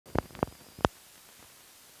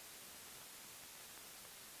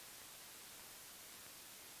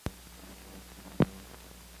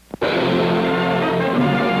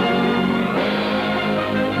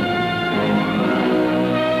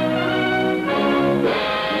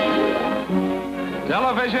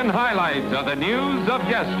Television highlights of the news of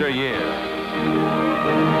yesteryear.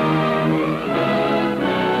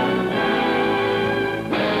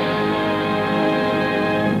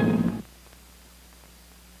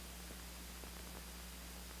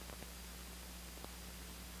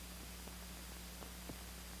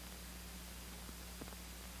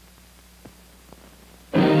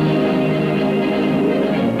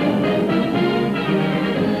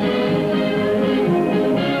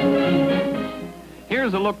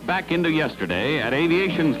 Here's a look back into yesterday at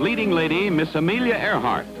aviation's leading lady, Miss Amelia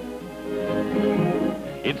Earhart.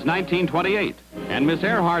 It's 1928, and Miss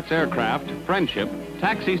Earhart's aircraft, Friendship,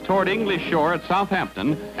 taxis toward English shore at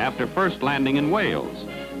Southampton after first landing in Wales.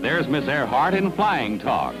 There's Miss Earhart in flying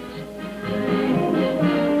togs.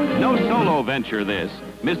 No solo venture, this.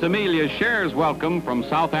 Miss Amelia shares welcome from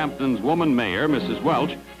Southampton's woman mayor, Mrs.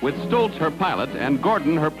 Welch, with Stultz, her pilot, and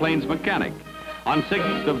Gordon, her plane's mechanic. On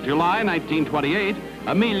 6th of July, 1928,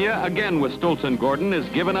 Amelia, again with Stultz and Gordon, is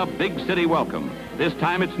given a big city welcome. This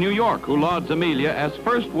time it's New York who lauds Amelia as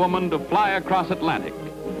first woman to fly across Atlantic.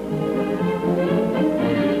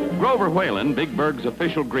 Grover Whalen, Big Berg's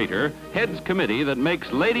official greeter, heads committee that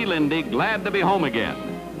makes Lady Lindy glad to be home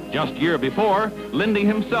again. Just year before, Lindy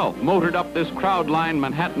himself motored up this crowd-lined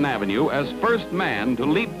Manhattan Avenue as first man to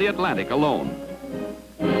leap the Atlantic alone.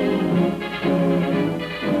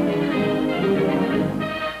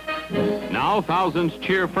 Now thousands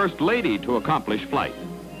cheer First Lady to accomplish flight.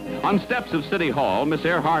 On steps of City Hall, Miss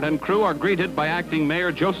Earhart and crew are greeted by acting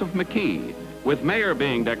Mayor Joseph McKee, with Mayor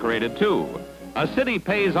being decorated too. A city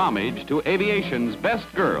pays homage to aviation's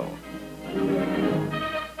best girl.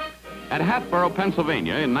 At Hatboro,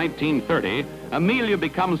 Pennsylvania in 1930, Amelia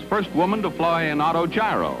becomes first woman to fly an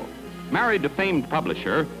autogiro. Married to famed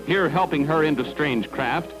publisher, here helping her into strange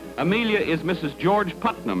craft, Amelia is Mrs. George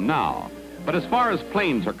Putnam now. But as far as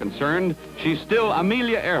planes are concerned, she's still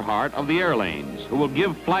Amelia Earhart of the airlanes, who will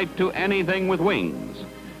give flight to anything with wings.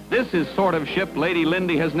 This is sort of ship Lady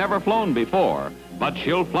Lindy has never flown before, but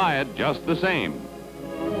she'll fly it just the same.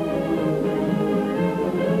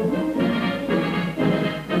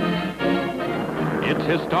 It's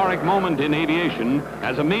a historic moment in aviation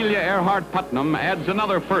as Amelia Earhart Putnam adds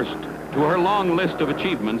another first to her long list of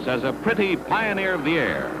achievements as a pretty pioneer of the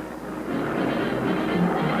air.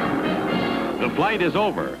 The flight is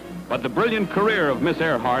over, but the brilliant career of Miss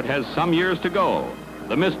Earhart has some years to go.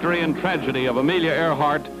 The mystery and tragedy of Amelia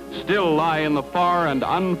Earhart still lie in the far and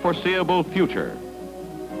unforeseeable future.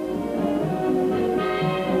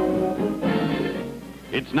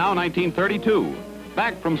 It's now 1932.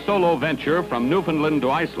 Back from solo venture from Newfoundland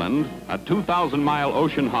to Iceland, a 2,000-mile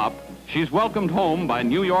ocean hop, she's welcomed home by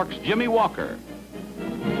New York's Jimmy Walker.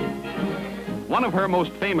 One of her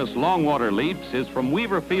most famous long-water leaps is from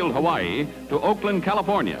Weaver Field, Hawaii to Oakland,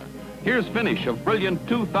 California. Here's finish of brilliant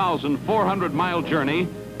 2,400-mile journey,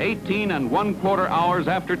 18 1/4 hours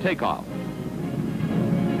after takeoff.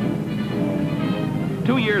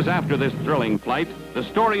 2 years after this thrilling flight, the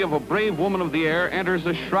story of a brave woman of the air enters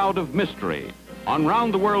a shroud of mystery. On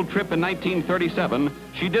round-the-world trip in 1937,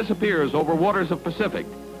 she disappears over waters of Pacific.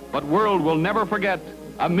 But world will never forget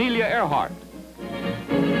Amelia Earhart.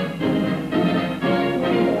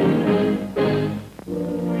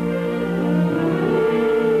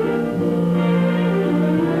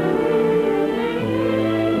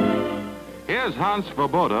 Here's Hans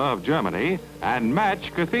Swoboda of Germany and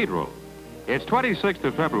Match Cathedral. It's 26th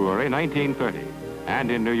of February, 1930.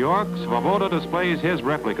 And in New York, Swoboda displays his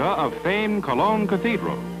replica of famed Cologne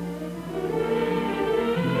Cathedral.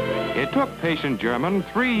 It took patient German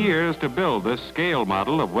 3 years to build this scale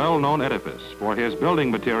model of well-known edifice, for his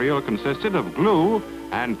building material consisted of glue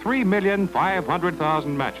and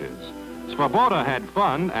 3,500,000 matches. Swoboda had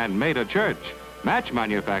fun and made a church. Match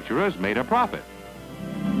manufacturers made a profit.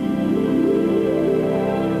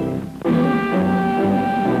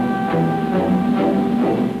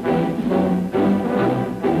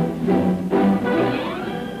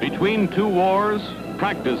 Between two wars,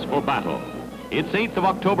 practice for battle. It's 8th of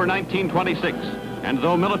October, 1926, and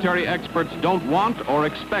though military experts don't want or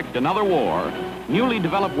expect another war, newly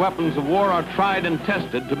developed weapons of war are tried and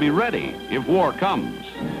tested to be ready if war comes.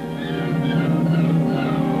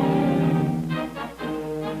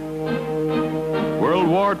 World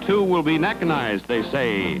War II will be mechanized, they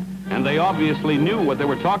say, and they obviously knew what they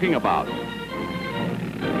were talking about.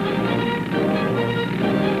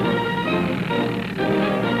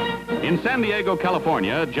 In San Diego,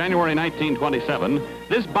 California, January 1927,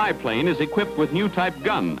 this biplane is equipped with new type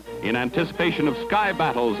gun in anticipation of sky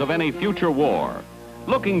battles of any future war.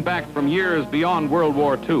 Looking back from years beyond World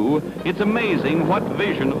War II, it's amazing what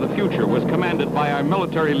vision of the future was commanded by our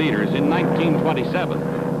military leaders in 1927.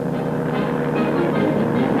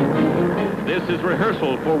 This is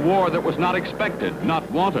rehearsal for war that was not expected, not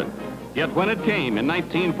wanted. Yet when it came in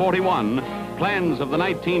 1941, plans of the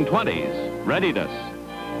 1920s readied us.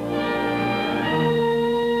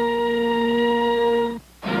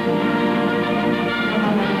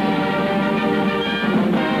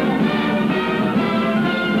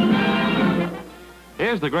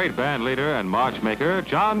 Here's the great band leader and march maker,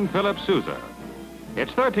 John Philip Souza.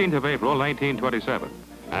 It's 13th of April, 1927,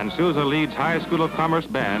 and Souza leads High School of Commerce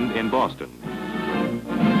Band in Boston.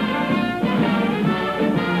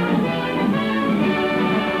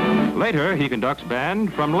 Later, he conducts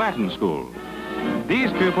band from Latin School.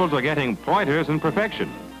 These pupils are getting pointers in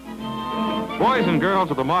perfection. Boys and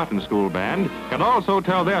girls of the Martin School Band can also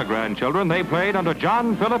tell their grandchildren they played under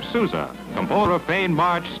John Philip Souza, composer of famed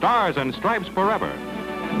march Stars and Stripes Forever.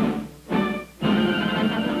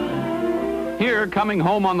 Here, coming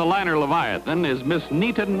home on the liner Leviathan, is Miss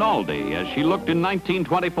Nita Naldi, as she looked in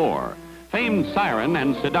 1924. Famed siren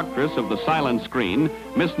and seductress of the silent screen,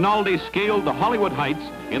 Miss Naldi scaled the Hollywood heights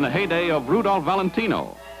in the heyday of Rudolph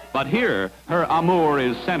Valentino. But here, her amour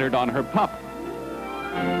is centered on her pup.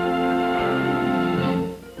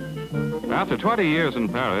 After 20 years in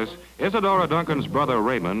Paris, Isadora Duncan's brother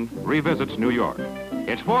Raymond revisits New York.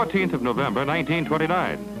 It's 14th of November,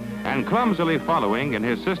 1929, and clumsily following in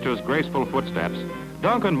his sister's graceful footsteps,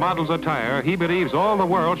 Duncan models attire he believes all the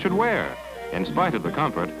world should wear. In spite of the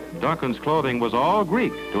comfort, Duncan's clothing was all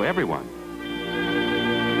Greek to everyone.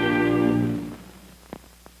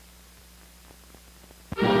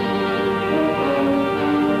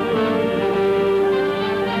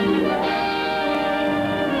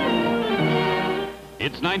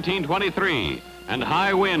 It's 1923, and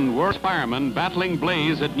high wind works firemen battling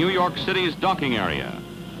blaze at New York City's docking area.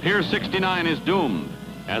 Pier 69 is doomed,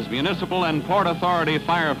 as municipal and port authority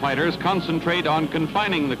firefighters concentrate on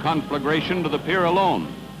confining the conflagration to the pier alone.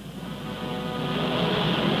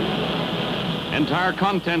 Entire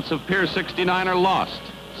contents of Pier 69 are lost.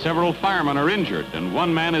 Several firemen are injured, and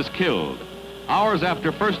one man is killed. Hours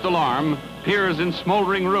after first alarm, Pier is in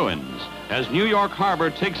smoldering ruins, as New York Harbor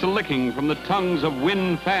takes a licking from the tongues of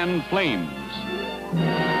wind-fanned flames.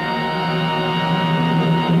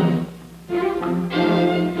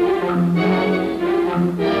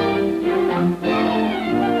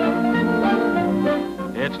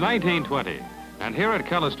 It's 1920, and here at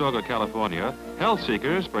Calistoga, California, health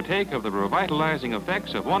seekers partake of the revitalizing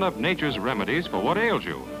effects of one of nature's remedies for what ails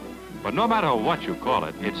you. But no matter what you call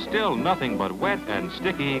it, it's still nothing but wet and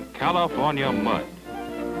sticky California mud.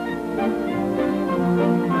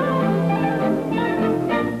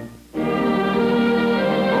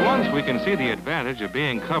 For once, we can see the advantage of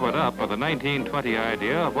being covered up by the 1920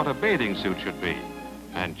 idea of what a bathing suit should be.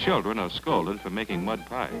 And children are scolded for making mud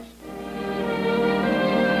pies.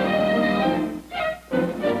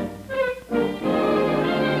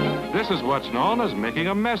 This is what's known as making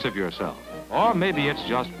a mess of yourself. Or maybe it's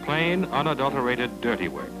just plain, unadulterated dirty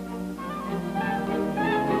work.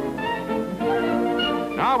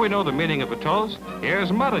 Now we know the meaning of the toast.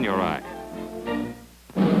 Here's mud in your eye.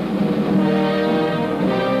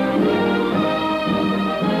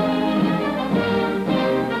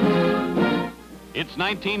 It's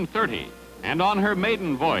 1930, and on her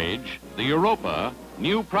maiden voyage, the Europa,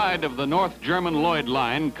 new pride of the North German Lloyd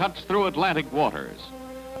line, cuts through Atlantic waters.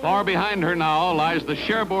 Far behind her now lies the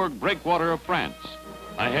Cherbourg breakwater of France.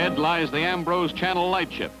 Ahead lies the Ambrose Channel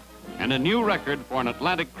lightship, and a new record for an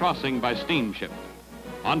Atlantic crossing by steamship.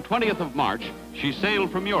 On 20th of March, she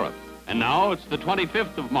sailed from Europe, and now it's the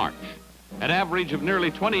 25th of March. At average of nearly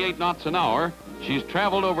 28 knots an hour, she's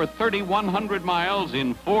traveled over 3,100 miles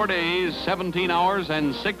in 4 days, 17 hours,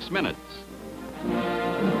 and 6 minutes.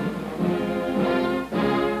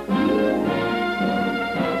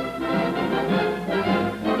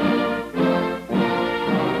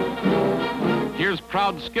 Here's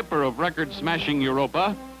proud skipper of record-smashing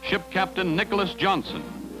Europa, ship captain Nicholas Johnson.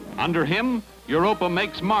 Under him, Europa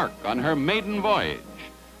makes mark on her maiden voyage.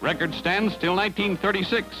 Record stands till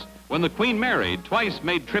 1936, when the Queen Mary twice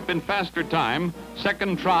made trip in faster time,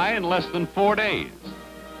 second try in less than 4 days.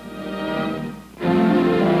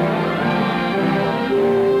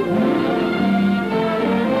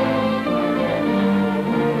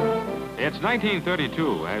 It's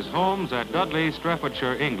 1932 as homes at Dudley,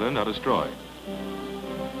 Staffordshire, England are destroyed.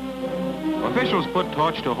 Officials put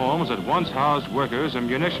torch to homes that once housed workers in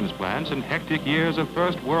munitions plants in hectic years of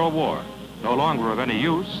First World War. No longer of any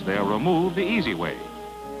use, they are removed the easy way.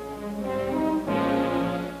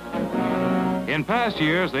 In past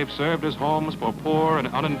years, they've served as homes for poor and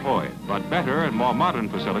unemployed, but better and more modern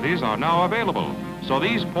facilities are now available. So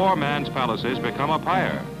these poor man's palaces become a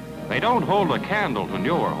pyre. They don't hold a candle to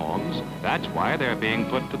newer homes. That's why they're being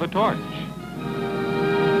put to the torch.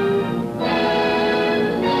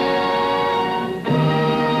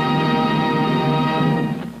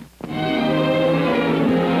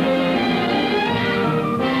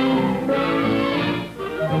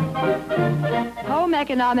 Home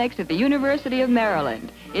economics at the University of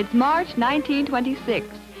Maryland. It's March 1926,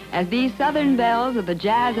 as these southern belles of the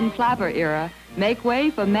jazz and flapper era make way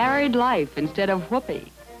for married life instead of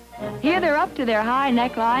whoopee. Here they're up to their high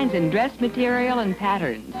necklines in dress material and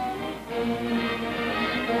patterns.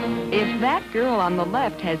 If that girl on the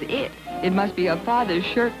left has it must be her father's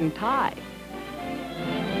shirt and tie.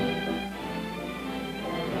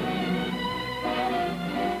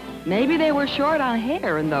 Maybe they were short on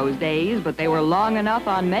hair in those days, but they were long enough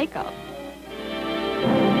on makeup.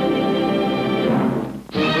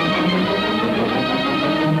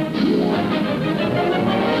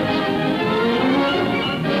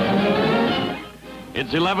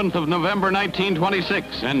 It's 11th of November,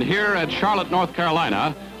 1926, and here at Charlotte, North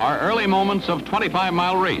Carolina, are early moments of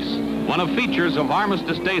 25-mile race, one of features of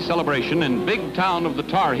Armistice Day celebration in big town of the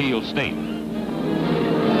Tar Heel State.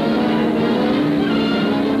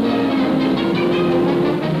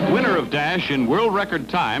 Winner of Dash in world record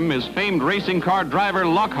time is famed racing car driver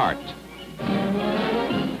Lockhart.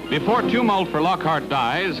 Before tumult for Lockhart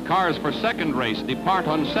dies, cars for second race depart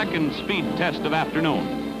on second speed test of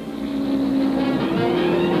afternoon.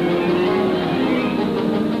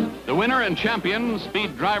 The winner and champion,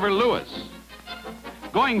 speed driver Lewis.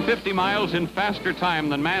 Going 50 miles in faster time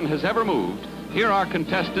than man has ever moved, here are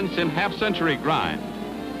contestants in half-century grind.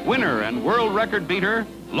 Winner and world record beater,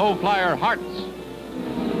 low flyer Hartz.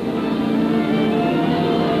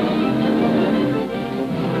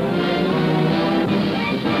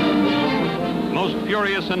 Most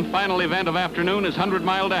furious and final event of afternoon is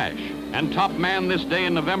 100-mile dash. And top man this day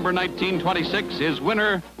in November 1926 is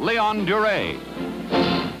winner Leon Duray.